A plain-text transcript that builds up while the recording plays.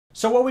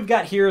So what we've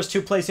got here is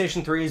two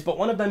PlayStation 3s, but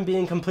one of them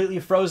being completely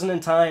frozen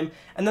in time,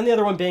 and then the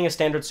other one being a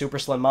standard super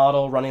slim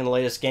model, running the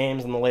latest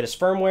games and the latest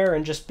firmware,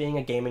 and just being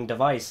a gaming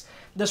device.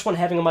 This one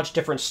having a much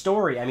different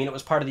story. I mean, it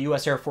was part of the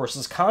US Air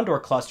Force's Condor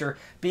cluster,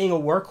 being a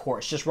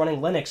workhorse, just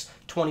running Linux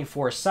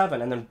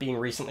 24/7, and then being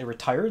recently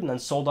retired and then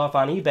sold off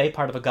on eBay,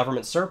 part of a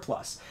government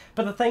surplus.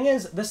 But the thing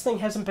is, this thing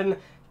hasn't been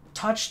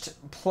touched,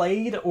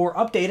 played, or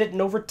updated in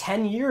over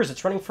 10 years.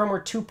 It's running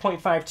firmware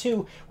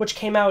 2.52, which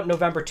came out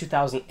November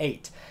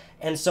 2008.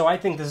 And so I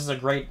think this is a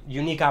great,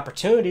 unique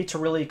opportunity to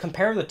really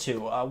compare the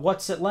two.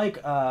 What's it like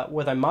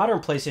with a modern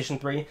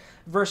PlayStation 3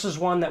 versus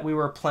one that we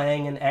were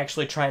playing and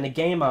actually trying to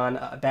game on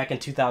back in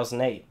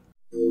 2008?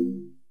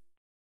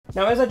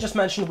 Now, as I just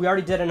mentioned, we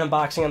already did an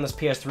unboxing on this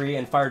PS3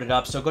 and fired it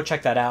up, so go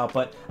check that out.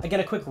 But again,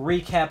 a quick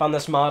recap on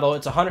this model.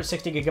 It's a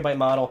 160GB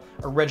model,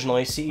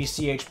 originally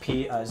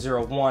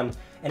CECHP01,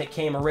 and it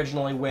came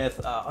originally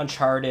with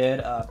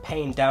Uncharted,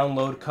 paying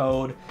download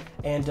code,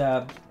 and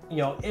you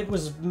know, it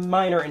was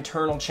minor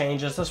internal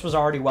changes. This was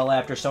already well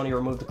after Sony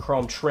removed the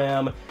chrome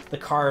trim, the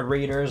card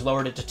readers,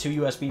 lowered it to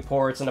 2 USB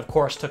ports, and of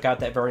course took out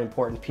that very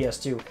important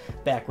PS2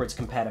 backwards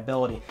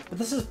compatibility. But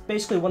this is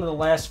basically one of the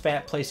last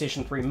fat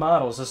PlayStation 3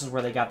 models. This is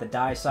where they got the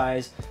die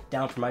size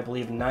down from, I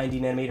believe,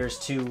 90nm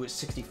to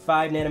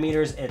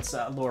 65nm. It's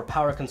lower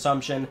power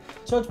consumption.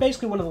 So it's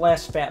basically one of the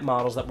last fat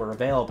models that were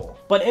available.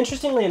 But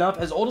interestingly enough,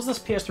 as old as this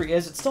PS3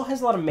 is, it still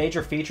has a lot of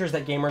major features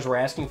that gamers were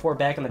asking for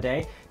back in the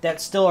day that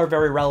still are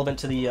very relevant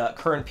to the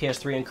current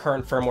PS3 and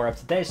current firmware of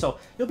today, so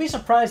you'll be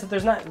surprised that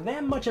there's not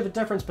that much of a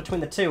difference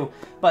between the two.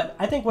 But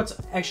I think what's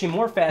actually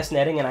more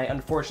fascinating, and I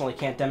unfortunately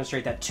can't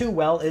demonstrate that too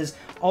well, is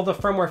all the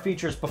firmware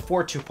features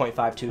before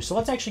 2.52. So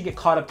let's actually get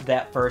caught up to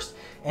that first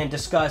and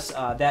discuss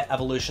that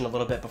evolution a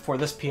little bit before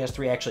this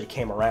PS3 actually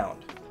came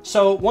around.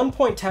 So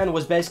 1.10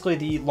 was basically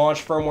the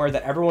launch firmware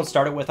that everyone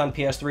started with on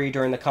PS3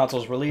 during the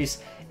console's release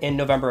in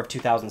November of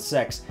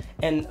 2006.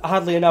 And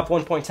oddly enough,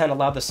 1.10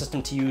 allowed the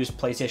system to use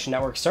PlayStation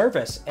Network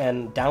service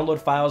and download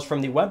files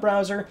from the web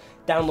browser,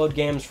 download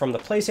games from the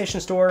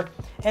PlayStation Store,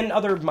 and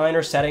other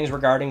minor settings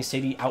regarding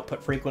CD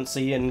output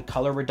frequency and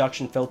color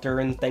reduction filter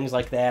and things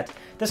like that.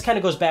 This kind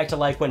of goes back to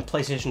like when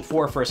PlayStation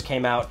 4 first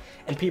came out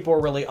and people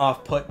were really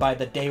off-put by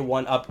the day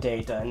one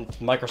update, and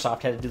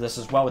Microsoft had to do this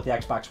as well with the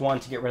Xbox One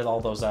to get rid of all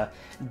those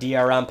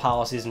DRM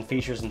policies and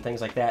features and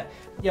things like that.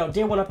 You know,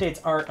 day one updates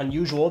aren't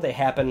unusual. They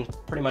happen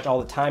pretty much all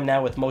the time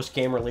now with most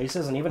game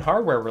releases and even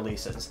hardware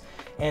releases.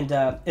 And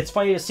it's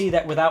funny to see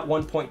that without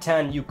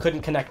 1.10, you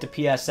couldn't connect to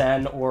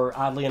PSN or,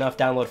 oddly enough,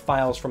 download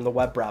files from the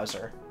web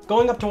browser.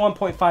 Going up to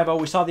 1.50,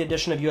 we saw the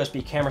addition of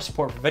USB camera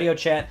support for video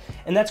chat,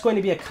 and that's going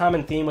to be a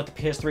common theme with the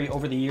PS3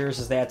 over the years,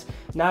 is that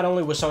not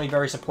only was Sony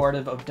very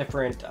supportive of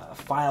different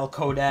file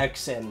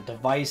codecs and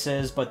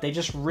devices, but they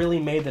just really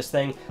made this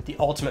thing the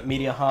ultimate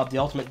media hub, the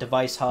ultimate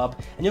device hub,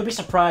 and you'll be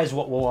surprised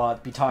what we'll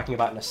be talking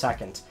about in a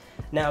second.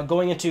 Now,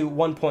 going into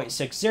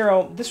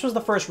 1.60, this was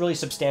the first really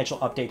substantial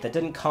update that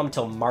didn't come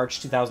till March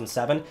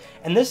 2007,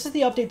 and this is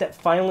the update that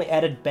finally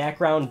added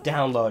background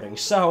downloading.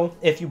 So,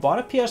 if you bought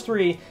a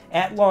PS3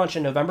 at launch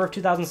in November of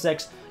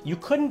 2006, you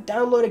couldn't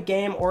download a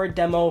game or a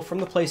demo from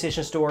the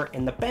PlayStation Store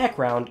in the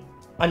background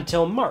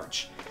until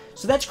March.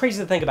 So that's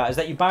crazy to think about, is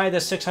that you buy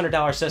this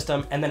 $600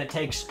 system, and then it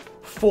takes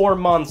 4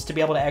 months to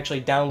be able to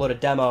actually download a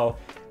demo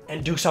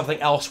and do something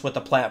else with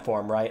the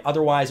platform, right?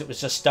 Otherwise, it was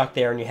just stuck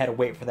there and you had to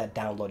wait for that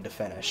download to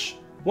finish.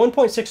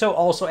 1.60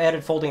 also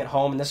added folding at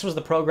home, and this was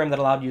the program that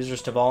allowed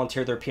users to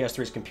volunteer their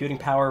PS3's computing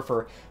power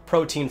for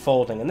protein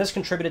folding, and this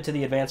contributed to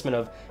the advancement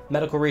of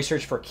medical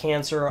research for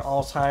cancer,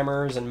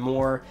 Alzheimer's, and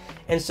more.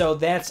 And so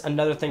that's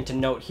another thing to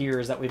note here,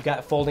 is that we've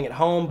got folding at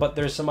home, but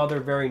there's some other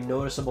very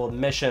noticeable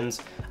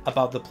omissions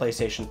about the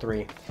PlayStation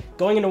 3.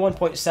 Going into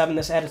 1.7,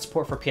 this added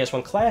support for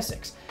PS1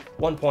 classics.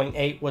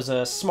 1.8 was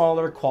a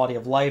smaller quality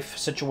of life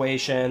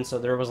situation, so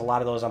there was a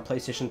lot of those on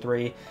PlayStation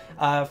 3.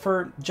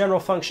 For general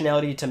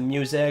functionality to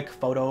music,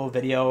 photo,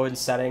 video, and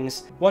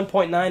settings.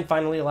 1.9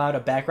 finally allowed a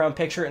background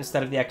picture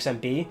instead of the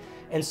XMB,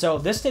 and so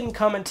this didn't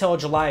come until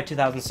July of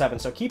 2007,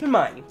 so keep in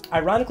mind,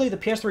 ironically, the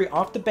PS3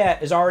 off the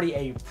bat is already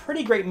a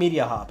pretty great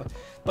media hub,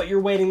 but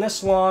you're waiting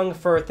this long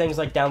for things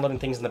like downloading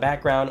things in the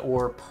background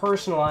or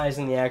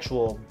personalizing the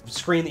actual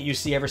screen that you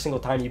see every single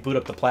time you boot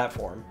up the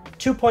platform.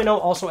 2.0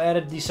 also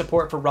added the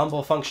support for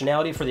rumble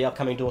functionality for the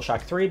upcoming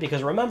DualShock 3,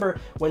 because remember,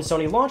 when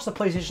Sony launched the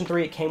PlayStation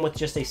 3, it came with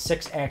just a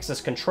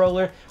 6-axis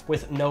controller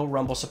with no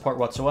rumble support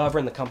whatsoever,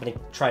 and the company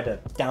tried to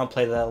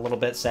downplay that a little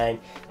bit, saying,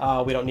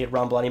 we don't need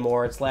rumble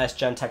anymore, it's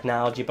last-gen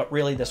technology, but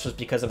really this was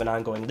because of an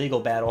ongoing legal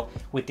battle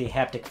with the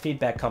haptic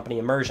feedback company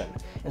Immersion.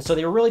 And so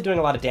they were really doing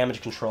a lot of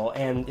damage control,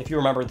 and if you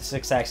remember, the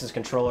 6-axis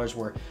controllers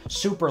were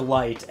super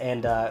light,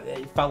 and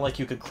it felt like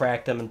you could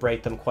crack them and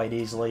break them quite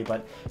easily,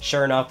 but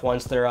sure enough,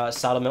 once their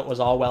settlement was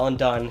all well and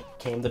done,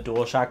 came the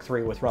DualShock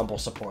 3 with rumble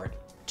support.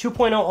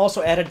 2.0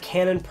 also added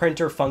Canon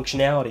Printer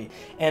functionality,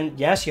 and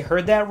yes, you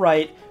heard that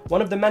right,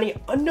 one of the many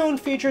unknown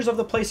features of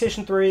the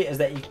PlayStation 3 is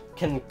that you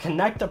can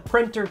connect a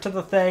printer to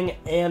the thing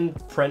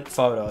and print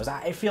photos.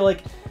 I feel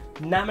like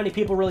not many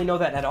people really know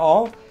that at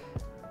all,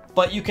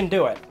 but you can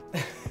do it.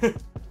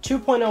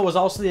 2.0 was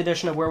also the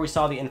addition of where we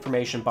saw the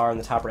information bar in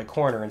the top right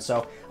corner, and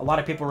so a lot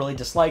of people really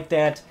disliked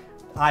that.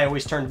 I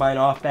always turned mine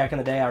off back in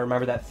the day. I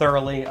remember that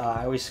thoroughly.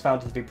 I always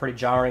found it to be pretty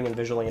jarring and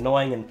visually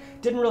annoying and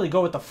didn't really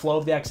go with the flow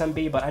of the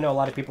XMB, but I know a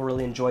lot of people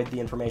really enjoyed the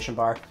information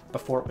bar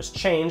before it was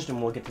changed,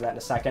 and we'll get to that in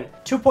a second.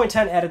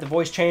 2.10 added the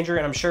voice changer,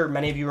 and I'm sure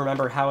many of you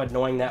remember how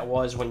annoying that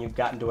was when you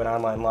got into an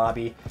online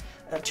lobby.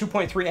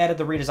 2.3 added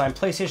the redesigned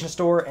PlayStation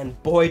Store,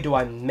 and boy do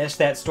I miss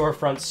that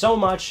storefront so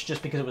much,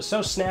 just because it was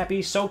so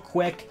snappy, so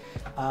quick.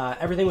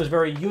 Everything was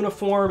very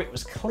uniform, it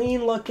was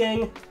clean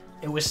looking.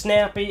 It was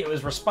snappy, it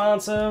was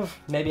responsive.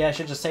 Maybe I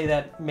should just say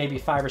that maybe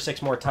 5 or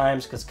 6 more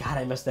times, because God,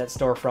 I missed that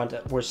storefront.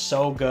 It was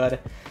so good.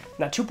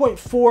 Now,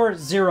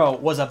 2.40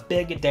 was a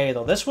big day,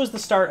 though. This was the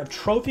start of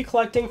trophy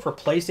collecting for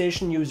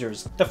PlayStation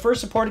users. The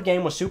first supported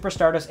game was Super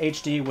Stardust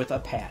HD with a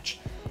patch.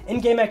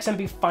 In-game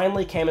XMB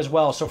finally came as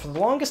well, so for the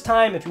longest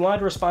time, if you wanted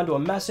to respond to a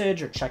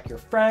message or check your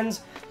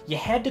friends, you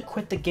had to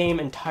quit the game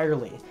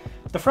entirely.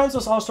 The friends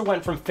list also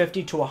went from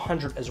 50 to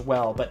 100 as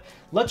well, but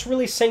let's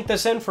really sink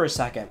this in for a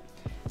second.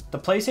 The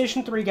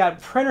PlayStation 3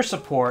 got printer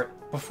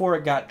support before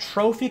it got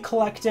trophy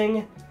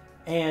collecting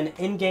and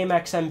in-game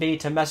XMB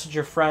to message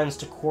your friends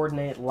to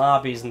coordinate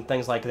lobbies and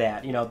things like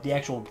that. You know, the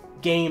actual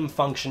game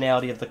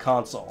functionality of the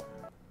console.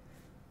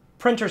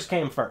 Printers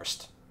came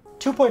first.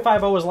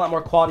 2.50 was a lot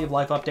more quality of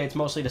life updates,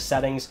 mostly to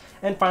settings,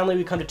 and finally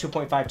we come to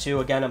 2.52,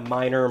 again a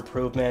minor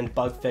improvement,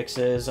 bug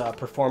fixes,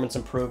 performance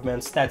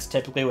improvements. That's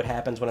typically what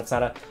happens when it's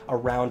not a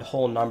round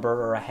whole number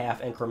or a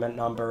half increment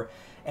number.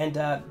 And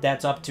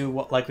that's up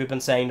to, like we've been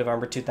saying,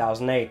 November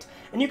 2008.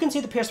 And you can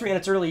see the PS3 in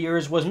its early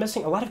years was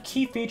missing a lot of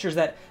key features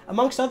that,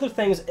 amongst other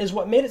things, is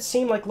what made it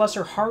seem like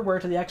lesser hardware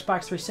to the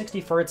Xbox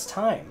 360 for its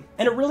time.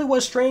 And it really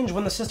was strange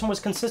when the system was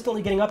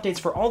consistently getting updates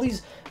for all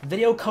these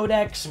video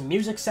codecs,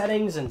 music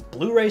settings, and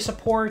Blu-ray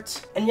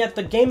support, and yet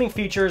the gaming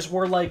features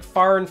were like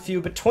far and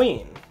few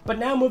between. But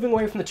now moving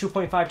away from the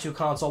 2.52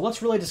 console,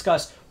 let's really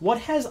discuss what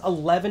has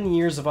 11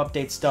 years of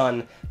updates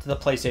done to the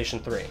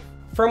PlayStation 3.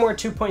 Firmware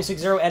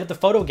 2.60 added the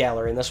photo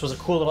gallery, and this was a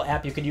cool little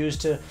app you could use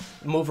to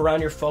move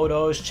around your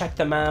photos, check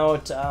them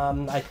out.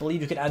 I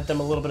believe you could edit them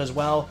a little bit as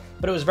well,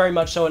 but it was very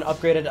much so an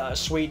upgraded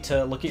suite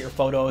to look at your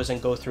photos and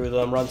go through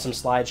them, run some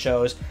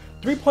slideshows.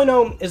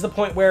 3.0 is the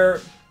point where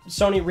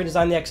Sony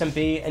redesigned the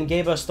XMB and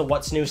gave us the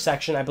What's New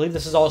section. I believe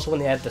this is also when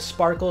they added the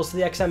sparkles to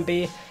the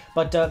XMB,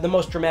 but the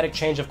most dramatic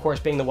change, of course,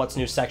 being the What's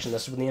New section.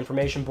 This is when the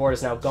information board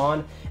is now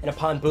gone, and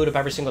upon boot of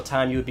every single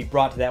time, you would be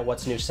brought to that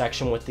What's New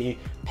section with the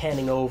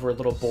panning over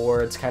little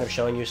boards, kind of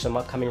showing you some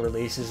upcoming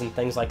releases and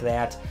things like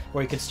that,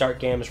 where you could start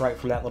games right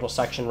from that little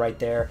section right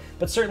there.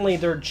 But certainly,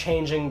 they're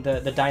changing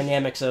the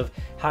dynamics of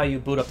how you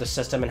boot up the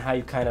system and how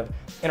you kind of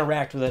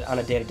interact with it on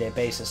a day-to-day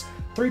basis.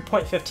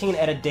 3.15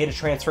 added data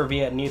transfer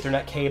via an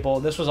Ethernet cable.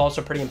 This was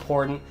also pretty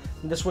important.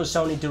 This was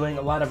Sony doing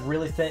a lot of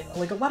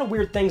a lot of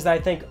weird things that I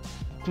think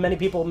many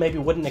people maybe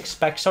wouldn't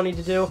expect Sony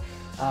to do.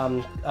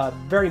 A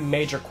very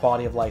major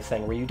quality of life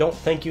thing where you don't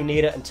think you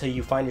need it until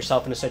you find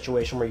yourself in a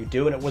situation where you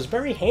do, and it was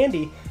very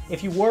handy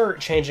if you were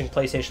changing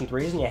PlayStation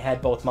 3s and you had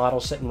both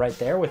models sitting right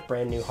there with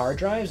brand new hard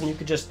drives, and you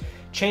could just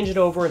change it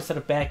over instead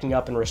of backing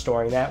up and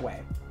restoring that way.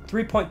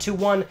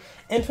 3.21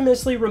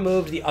 infamously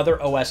removed the other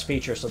OS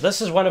feature. So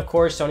this is when, of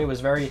course, Sony was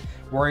very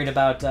worried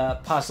about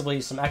possibly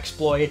some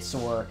exploits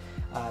or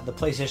the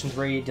PlayStation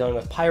 3 dealing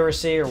with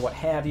piracy or what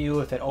have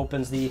you, if it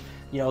opens the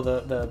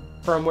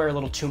firmware a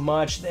little too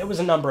much. It was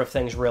a number of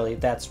things, really.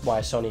 That's why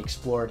Sony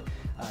explored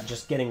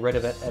just getting rid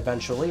of it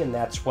eventually, and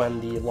that's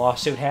when the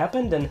lawsuit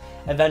happened, and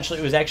eventually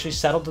it was actually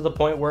settled to the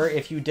point where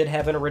if you did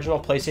have an original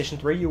PlayStation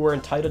 3, you were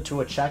entitled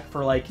to a check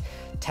for like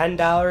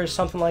 $10,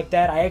 something like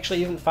that. I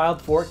actually even filed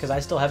for it because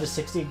I still have a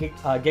 60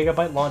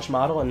 gigabyte launch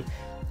model, and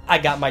I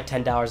got my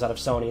 $10 out of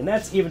Sony, and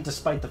that's even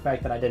despite the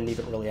fact that I didn't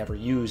even really ever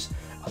use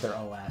other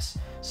OS.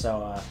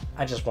 So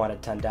I just wanted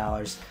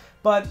 $10.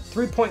 But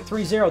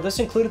 3.30, this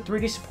included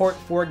 3D support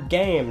for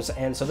games,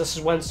 and so this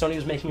is when Sony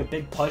was making a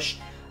big push,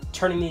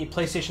 turning the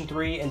PlayStation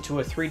 3 into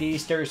a 3D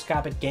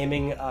stereoscopic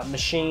gaming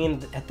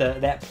machine. At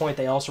that point,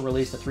 they also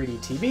released a 3D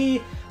TV.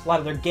 A lot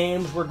of their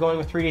games were going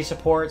with 3D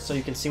support, so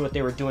you can see what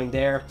they were doing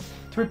there.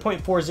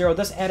 3.40,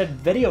 this added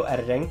video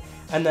editing,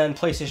 and then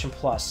PlayStation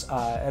Plus,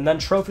 and then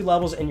trophy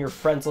levels in your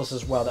friends list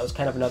as well. That was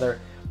kind of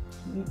another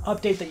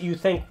update that you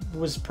think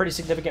was pretty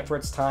significant for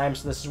its time.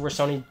 So this is where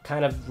Sony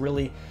kind of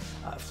really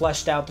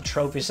fleshed out the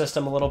trophy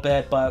system a little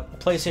bit, but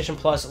PlayStation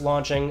Plus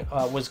launching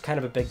was kind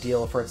of a big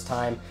deal for its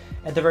time.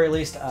 At the very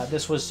least,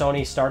 this was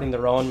Sony starting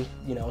their own,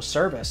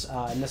 service,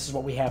 and this is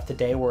what we have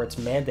today, where it's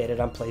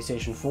mandated on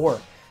PlayStation 4.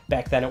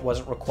 Back then, it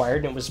wasn't required,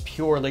 and it was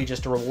purely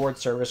just a reward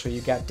service where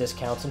you got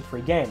discounts and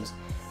free games.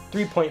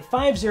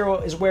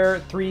 3.50 is where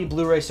 3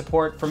 Blu-ray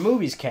support for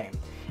movies came.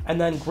 and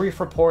then grief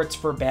reports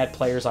for bad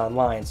players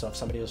online. So if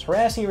somebody was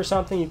harassing you or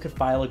something, you could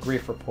file a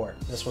grief report.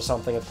 This was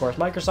something, of course,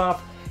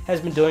 Microsoft has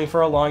been doing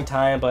for a long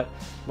time, but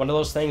one of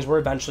those things where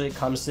eventually it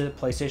comes to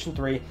PlayStation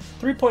 3.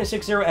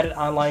 3.60 added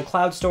online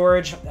cloud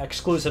storage,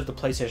 exclusive to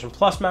PlayStation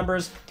Plus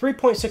members.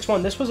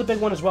 3.61, this was a big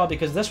one as well,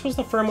 because this was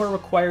the firmware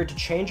required to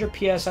change your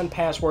PSN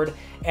password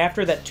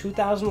after that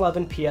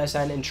 2011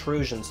 PSN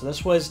intrusion. So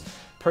this was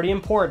pretty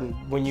important.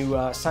 When you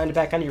signed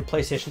back onto your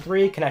PlayStation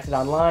 3, connected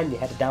online, you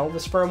had to download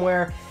this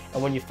firmware,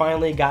 and when you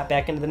finally got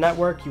back into the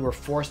network, you were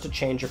forced to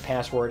change your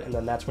password, and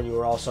then that's when you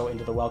were also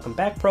into the Welcome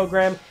Back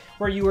program,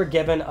 where you were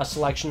given a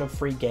selection of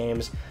free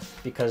games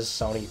because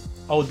Sony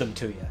owed them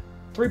to you.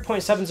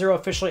 3.70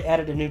 officially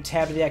added a new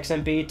tab to the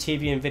XMB,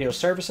 TV and video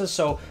services.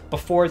 So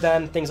before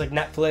then, things like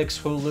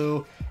Netflix,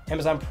 Hulu,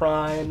 Amazon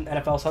Prime,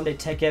 NFL Sunday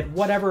Ticket,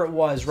 whatever it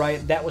was,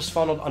 right, that was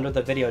funneled under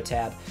the video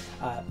tab.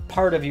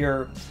 Part of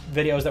your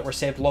videos that were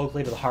saved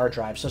locally to the hard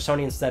drive. So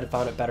Sony instead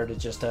found it better to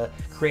just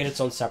create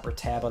its own separate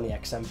tab on the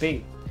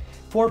XMB.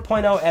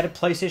 4.0 added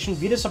PlayStation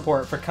Vita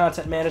support for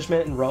content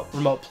management and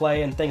remote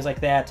play and things like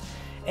that.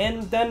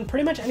 And then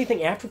pretty much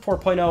anything after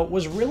 4.0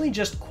 was really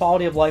just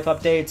quality of life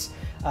updates,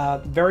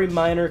 very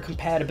minor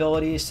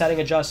compatibility,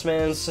 setting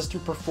adjustments, system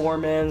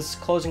performance,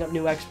 closing up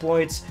new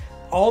exploits,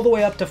 all the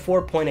way up to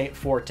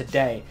 4.84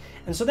 today.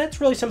 And so that's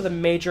really some of the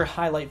major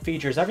highlight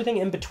features. Everything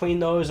in between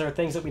those are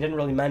things that we didn't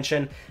really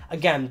mention.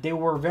 Again, they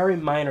were very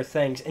minor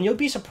things, and you'll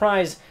be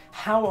surprised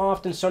how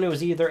often Sony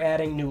was either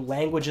adding new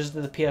languages to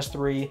the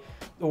PS3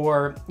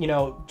 or, you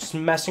know, just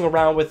messing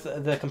around with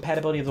the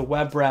compatibility of the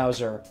web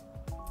browser,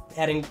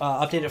 adding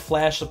updated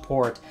flash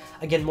support,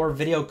 again, more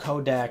video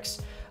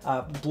codecs.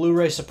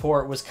 Blu-ray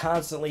support was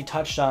constantly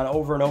touched on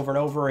over and over and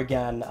over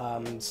again.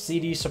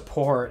 CD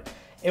support.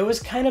 It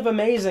was kind of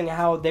amazing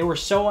how they were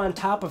so on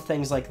top of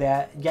things like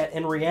that, yet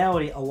in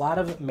reality, a lot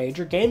of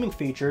major gaming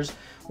features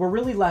were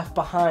really left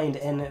behind,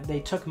 and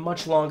they took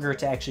much longer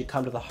to actually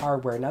come to the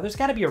hardware. Now, there's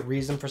got to be a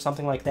reason for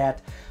something like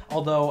that,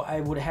 although I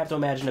would have to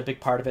imagine a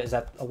big part of it is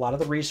that a lot of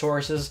the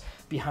resources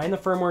behind the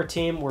firmware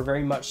team were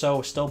very much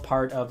so still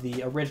part of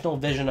the original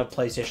vision of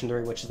PlayStation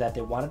 3, which is that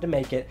they wanted to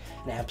make it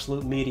an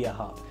absolute media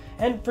hub.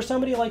 And for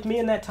somebody like me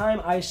in that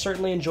time, I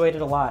certainly enjoyed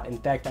it a lot. In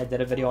fact, I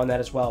did a video on that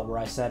as well, where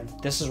I said,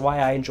 this is why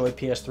I enjoy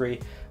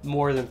PS3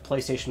 more than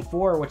PlayStation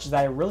 4, which is that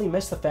I really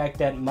miss the fact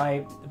that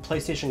my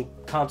PlayStation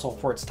console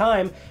for its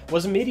time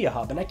was a media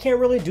hub, and I can't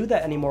really do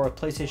that anymore with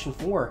PlayStation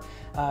 4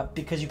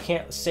 because you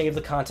can't save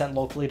the content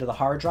locally to the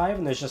hard drive,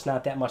 and there's just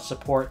not that much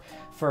support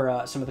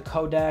for some of the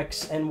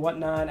codecs and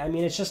whatnot. I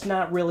mean, it's just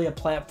not really a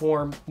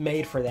platform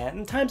made for that,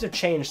 and times have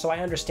changed, so I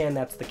understand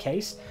that's the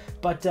case,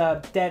 but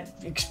that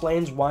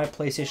explains why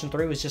PlayStation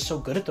 3 was just so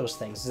good at those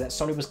things, is that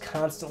Sony was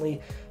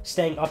constantly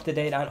staying up to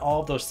date on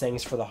all of those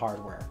things for the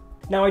hardware.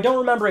 Now, I don't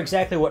remember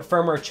exactly what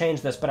firmware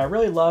changed this, but I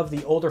really love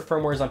the older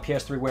firmwares on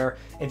PS3 where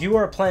if you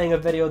were playing a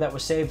video that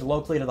was saved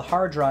locally to the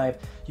hard drive,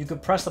 you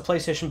could press the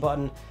PlayStation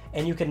button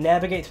and you could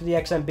navigate through the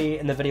XMB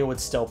and the video would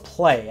still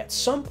play. At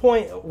some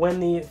point when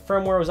the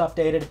firmware was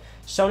updated,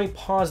 Sony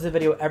paused the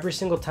video every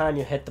single time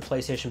you hit the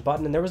PlayStation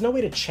button, and there was no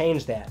way to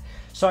change that.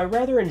 So I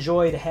rather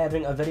enjoyed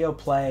having a video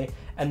play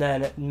and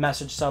then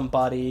message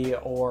somebody,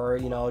 or,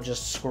 you know,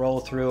 just scroll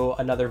through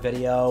another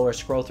video or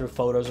scroll through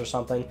photos or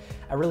something.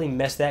 I really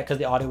miss that because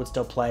the audio would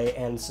still play,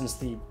 and since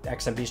the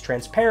XMB is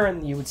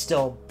transparent, you would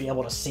still be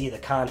able to see the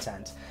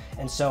content.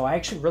 And so I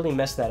actually really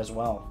miss that as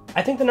well.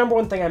 I think the number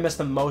one thing I miss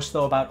the most,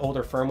 though, about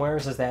older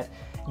firmwares is that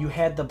you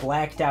had the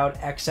blacked out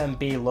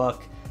XMB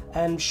look,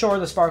 and sure,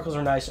 the sparkles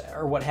are nice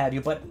or what have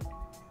you, but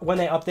when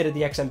they updated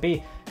the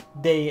XMB,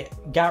 they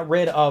got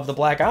rid of the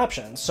black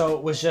option. So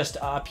it was just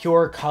a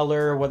pure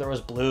color, whether it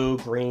was blue,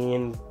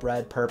 green,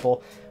 red,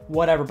 purple,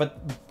 whatever,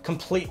 but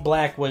complete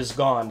black was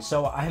gone.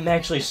 So I'm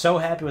actually so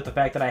happy with the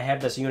fact that I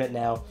have this unit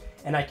now,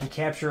 and I can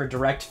capture a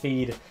direct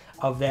feed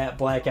of that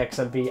black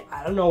XMB.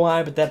 I don't know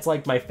why, but that's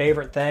like my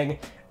favorite thing.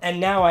 And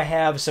now I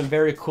have some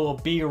very cool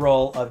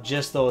B-roll of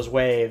just those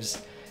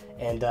waves,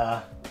 and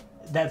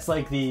that's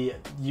like the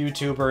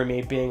YouTuber in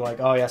me being like,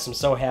 oh yes, I'm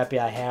so happy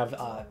I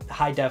have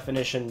high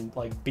definition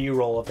like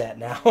B-roll of that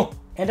now.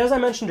 And as I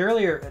mentioned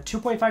earlier,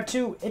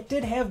 2.52, it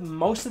did have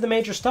most of the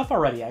major stuff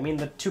already. I mean,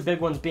 the two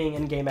big ones being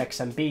in-game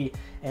XMB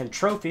and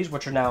trophies,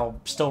 which are now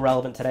still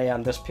relevant today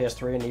on this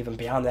PS3 and even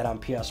beyond that on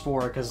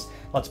PS4, because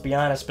let's be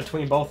honest,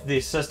 between both of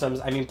these systems,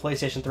 I mean,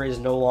 PlayStation 3 is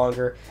no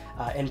longer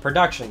in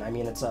production. I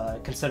mean, it's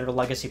considered a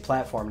legacy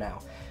platform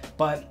now.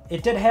 But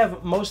it did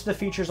have most of the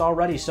features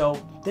already,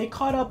 so they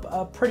caught up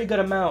a pretty good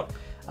amount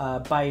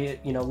by,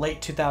 you know,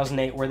 late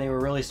 2008, where they were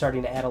really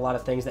starting to add a lot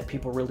of things that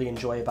people really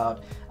enjoy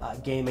about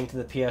gaming to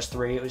the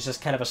PS3. It was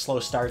just kind of a slow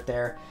start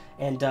there.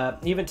 And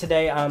even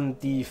today on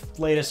the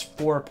latest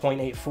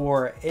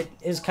 4.84, it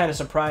is kind of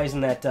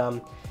surprising that,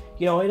 you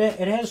You know,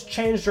 it has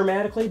changed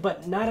dramatically,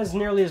 but not as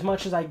nearly as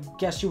much as I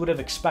guess you would have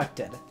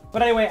expected.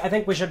 But anyway, I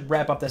think we should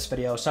wrap up this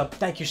video, so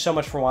thank you so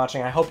much for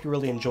watching. I hope you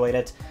really enjoyed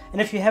it.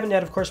 And if you haven't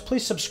yet, of course,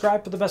 please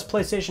subscribe for the best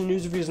PlayStation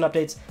news, reviews, and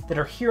updates that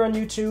are here on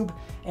YouTube.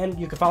 And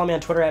you can follow me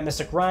on Twitter at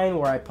Mystic Ryan,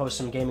 where I post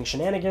some gaming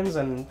shenanigans,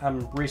 and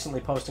I'm recently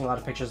posting a lot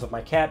of pictures of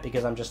my cat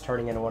because I'm just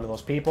turning into one of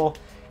those people,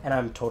 and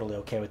I'm totally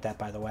okay with that,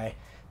 by the way.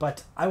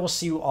 But I will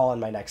see you all in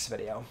my next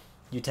video.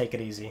 You take it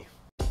easy.